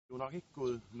Det er nok ikke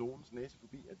gået nogens næse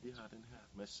forbi, at vi har den her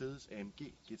Mercedes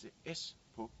AMG GTS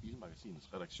på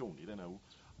Bilmagasinets redaktion i den her uge.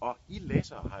 Og I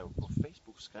læsere har jo på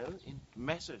Facebook skrevet en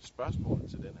masse spørgsmål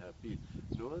til den her bil.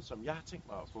 Noget, som jeg har tænkt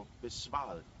mig at få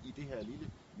besvaret i det her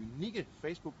lille, unikke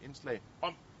Facebook-indslag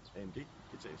om AMG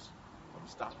GTS. Og vi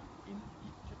starter inde i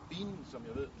kabinen, som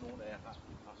jeg ved, nogle af jer har et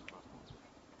par spørgsmål.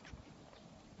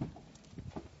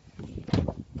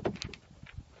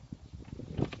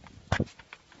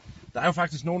 Der er jo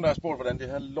faktisk nogen, der har spurgt, hvordan det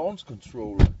her launch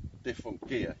control det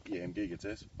fungerer i AMG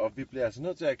GTS. Og vi bliver altså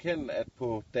nødt til at erkende, at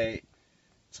på dag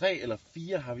 3 eller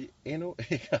 4 har vi endnu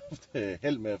ikke haft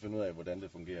held med at finde ud af, hvordan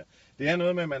det fungerer. Det er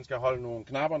noget med, at man skal holde nogle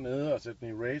knapper nede og sætte den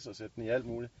i race og sætte den i alt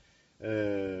muligt.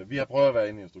 Vi har prøvet at være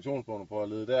inde i instruktionsbogen og prøve at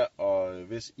lede der, og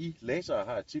hvis I læsere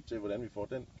har et tip til, hvordan vi får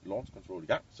den launch control i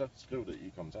gang, så skriv det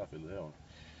i kommentarfeltet herunder.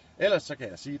 Ellers så kan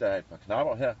jeg sige, at der er et par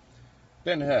knapper her.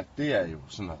 Den her, det er jo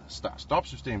sådan noget start-stop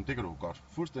system, det kan du godt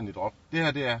fuldstændig droppe. Det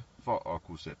her, det er for at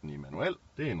kunne sætte den i manuel,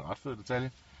 det er en ret fed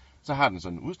detalje. Så har den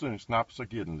sådan en udstødningsknap, så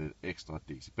giver den lidt ekstra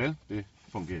decibel. Det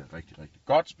fungerer rigtig, rigtig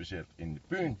godt, specielt inde i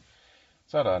byen.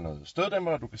 Så er der noget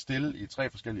støddæmper, du kan stille i 3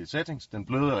 forskellige settings. Den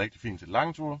bløde er rigtig fin til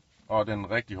lange ture, og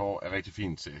den rigtig hårde er rigtig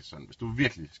fin til sådan, hvis du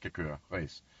virkelig skal køre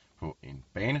race på en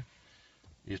bane.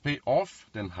 ESP off,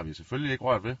 den har vi selvfølgelig ikke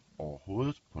rørt ved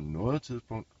overhovedet på noget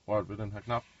tidspunkt. Rørt ved den her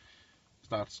knap.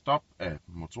 Start-stop af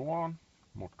motoren.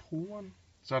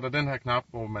 Så er der den her knap,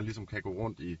 hvor man ligesom kan gå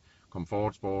rundt i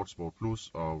Comfort, Sport, Sport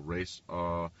Plus og Race.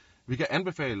 Og vi kan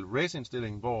anbefale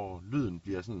race-indstilling, hvor lyden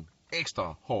bliver sådan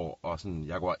ekstra hård og sådan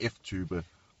Jaguar F-type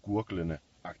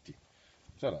gurglende-agtig.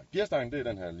 Så er der gearstangen, det er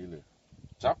den her lille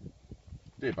tab.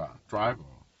 Det er bare drive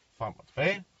og frem og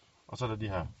tilbage. Og så er der de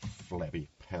her flappy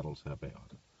paddles her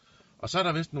bagved. Og så er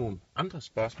der vist nogle andre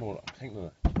spørgsmål omkring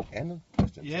noget andet.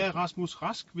 Ja, Rasmus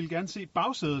Rask vil gerne se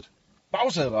bagsædet.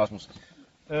 Bagsædet, Rasmus?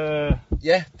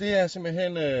 Ja, det er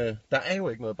simpelthen... der er jo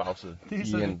ikke noget bagsæde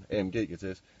i en AMG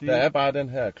GTS. Der er bare den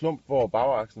her klump, hvor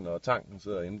bagaksen og tanken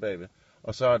sidder inde bagved.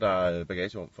 Og så er der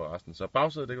bagagerum for resten. Så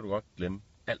bagsædet, det kan du godt glemme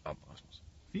alt om, Rasmus.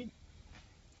 Fint.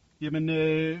 Jamen,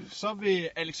 så vil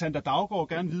Alexander Daggaard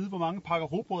gerne vide, hvor mange pakker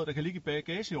rugbrød, der kan ligge i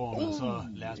bagagerummet. Så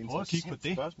lad os prøve at kigge på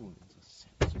det. Spørgsmål,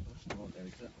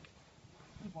 Alexander.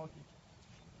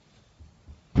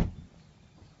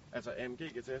 Altså, AMG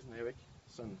GTS'en er jo ikke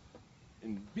sådan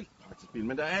en vild praktisk bil,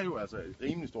 men der er jo altså et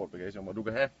rimelig stort bagagerum, og du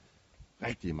kan have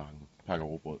rigtig mange pakker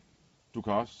rugbrød. Du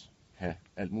kan også have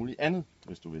alt muligt andet,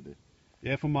 hvis du vil det.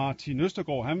 Ja, for Martin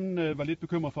Østergaard, han var lidt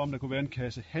bekymret for, om der kunne være en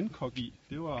kasse Hancock i.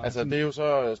 Det var altså, det er jo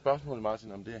så spørgsmålet,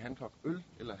 Martin, om det er Hancock øl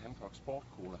eller Hancock Sport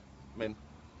Cola. Men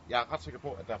jeg er ret sikker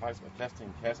på, at der faktisk er plads til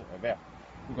en kasse af hver.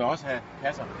 Du kan også have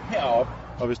kasser heroppe,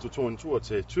 og hvis du tog en tur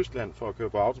til Tyskland for at køre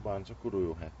på autobahn, så kunne du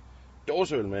jo have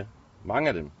dåseøl med. Mange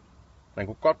af dem. Man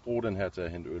kunne godt bruge den her til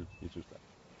at hente øl i Tyskland.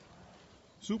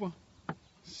 Super.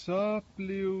 Så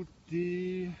blev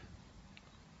det...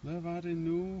 Hvad var det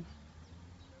nu?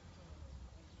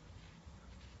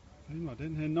 Hvad var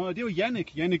den her? Nå, det var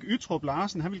Jannik Ytrup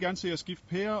Larsen. Han vil gerne se at skifte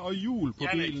pære og hjul på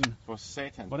bilen. For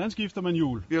satan. Hvordan skifter man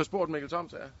hjul? Vi har spurgt Mikkel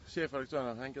Thoms, chefredaktøren,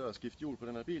 at han gad at skifte hjul på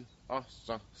den her bil. Og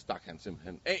så stak han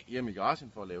simpelthen af hjemme i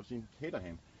garagen for at lave sin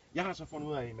caterham. Jeg har så fundet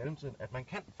ud af i mellemtiden, at man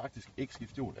kan faktisk ikke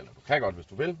skifte hjul. Eller du kan godt, hvis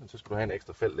du vil, men så skal du have en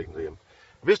ekstra felt liggende derhjemme.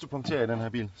 Hvis du punkterer i den her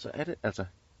bil, så er det altså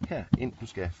herind, du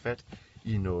skal have fat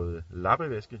i noget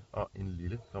lappevæske og en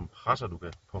lille kompressor, du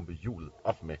kan pumpe hjulet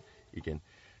op med igen.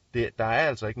 Der er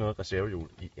altså ikke noget reservehjul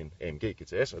i en AMG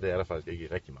GTS, og det er der faktisk ikke i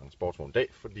rigtig mange sportsvogne i dag,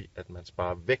 fordi at man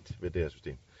sparer vægt ved det her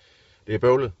system. Det er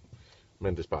bøvlet,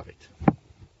 men det sparer vægt.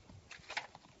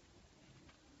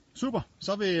 Super.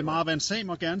 Så vil Marwan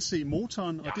Samer gerne se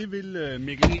motoren, og det vil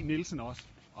Mikkel E. Nielsen også.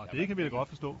 Og det kan vi da godt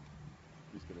forstå.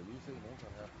 Vi skal da lige se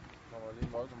motoren her. Der kommer lige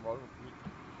en voldsom Volvo.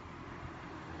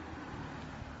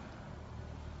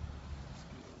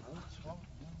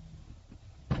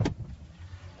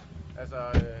 Altså,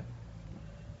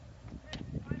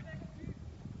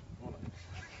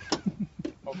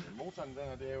 okay, motoren den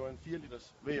her, det er jo en 4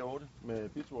 liters V8 med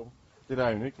biturbo. Det der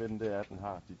er unikt ved den, det er, at den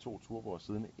har de 2 turboer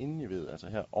siddende inde i ved, altså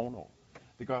her ovenover.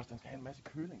 Det gør også, at den skal have en masse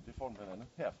køling. Det får den blandt andet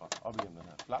herfra, op igennem den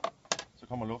her flap. Så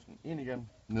kommer luften ind igen,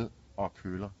 ned og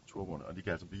køler turboerne, og de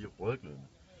kan altså blive rødglødende.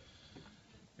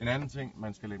 En anden ting,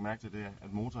 man skal lægge mærke til, det er,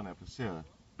 at motoren er placeret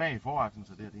bag foraksen,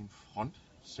 så det er en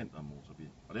frontcentermotorbil.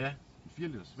 Og det er en 4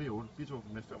 liters V8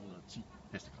 biturbo med 510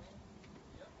 hestekræfter.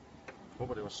 Jeg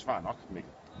håber, det var svar nok,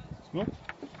 Mikkel. Smukt.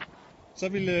 Så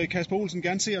vil Kasper Olsen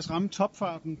gerne se os ramme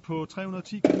topfarten på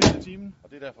 310 km/t. Og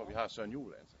det er derfor, vi har Søren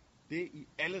Juhl altså. Det I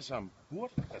alle sammen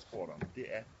burde have spurgt om, det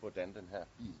er, hvordan den her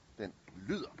bil den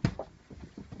lyder.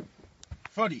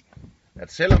 Fordi,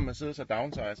 at selvom Mercedes er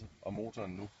downsized, og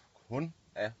motoren nu kun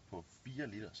er på 4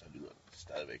 liter, så lyder det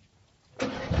stadigvæk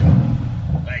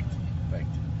rigtig,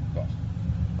 rigtig godt.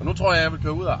 Og nu tror jeg vil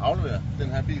køre ud og aflevere den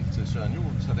her bil til Søren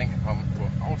Juhl, så den kan komme på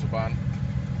autobahn,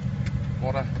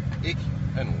 hvor der ikke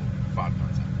er nogen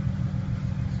fartgrænser.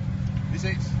 Vi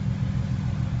ses!